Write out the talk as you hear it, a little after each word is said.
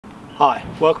Hi,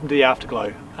 welcome to the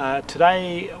Afterglow.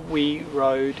 Today we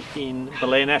rode in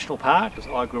Belair National Park.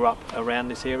 I grew up around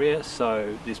this area,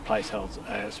 so this place holds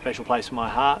a special place in my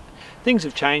heart. Things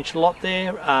have changed a lot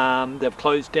there. They've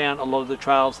closed down a lot of the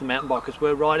trails the mountain bikers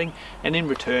were riding, and in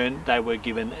return they were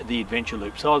given the adventure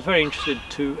loop. So I was very interested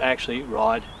to actually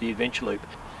ride the adventure loop.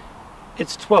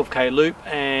 It's a 12k loop,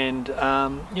 and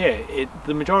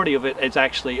the majority of it is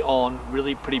actually on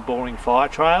really pretty boring fire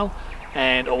trail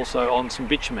and also on some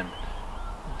bitumen.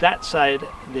 That said,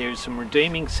 there's some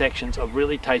redeeming sections of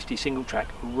really tasty single track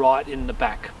right in the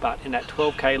back, but in that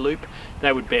 12k loop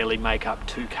they would barely make up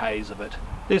 2k's of it.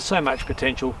 There's so much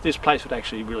potential. This place would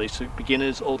actually really suit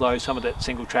beginners, although some of that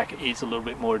single track is a little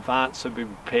bit more advanced, so be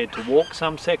prepared to walk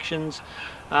some sections.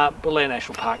 Belair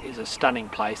National Park is a stunning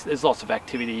place. There's lots of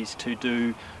activities to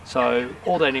do, so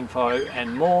all that info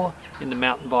and more in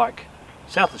the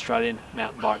South Australian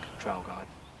Mountain Bike Trail Guide.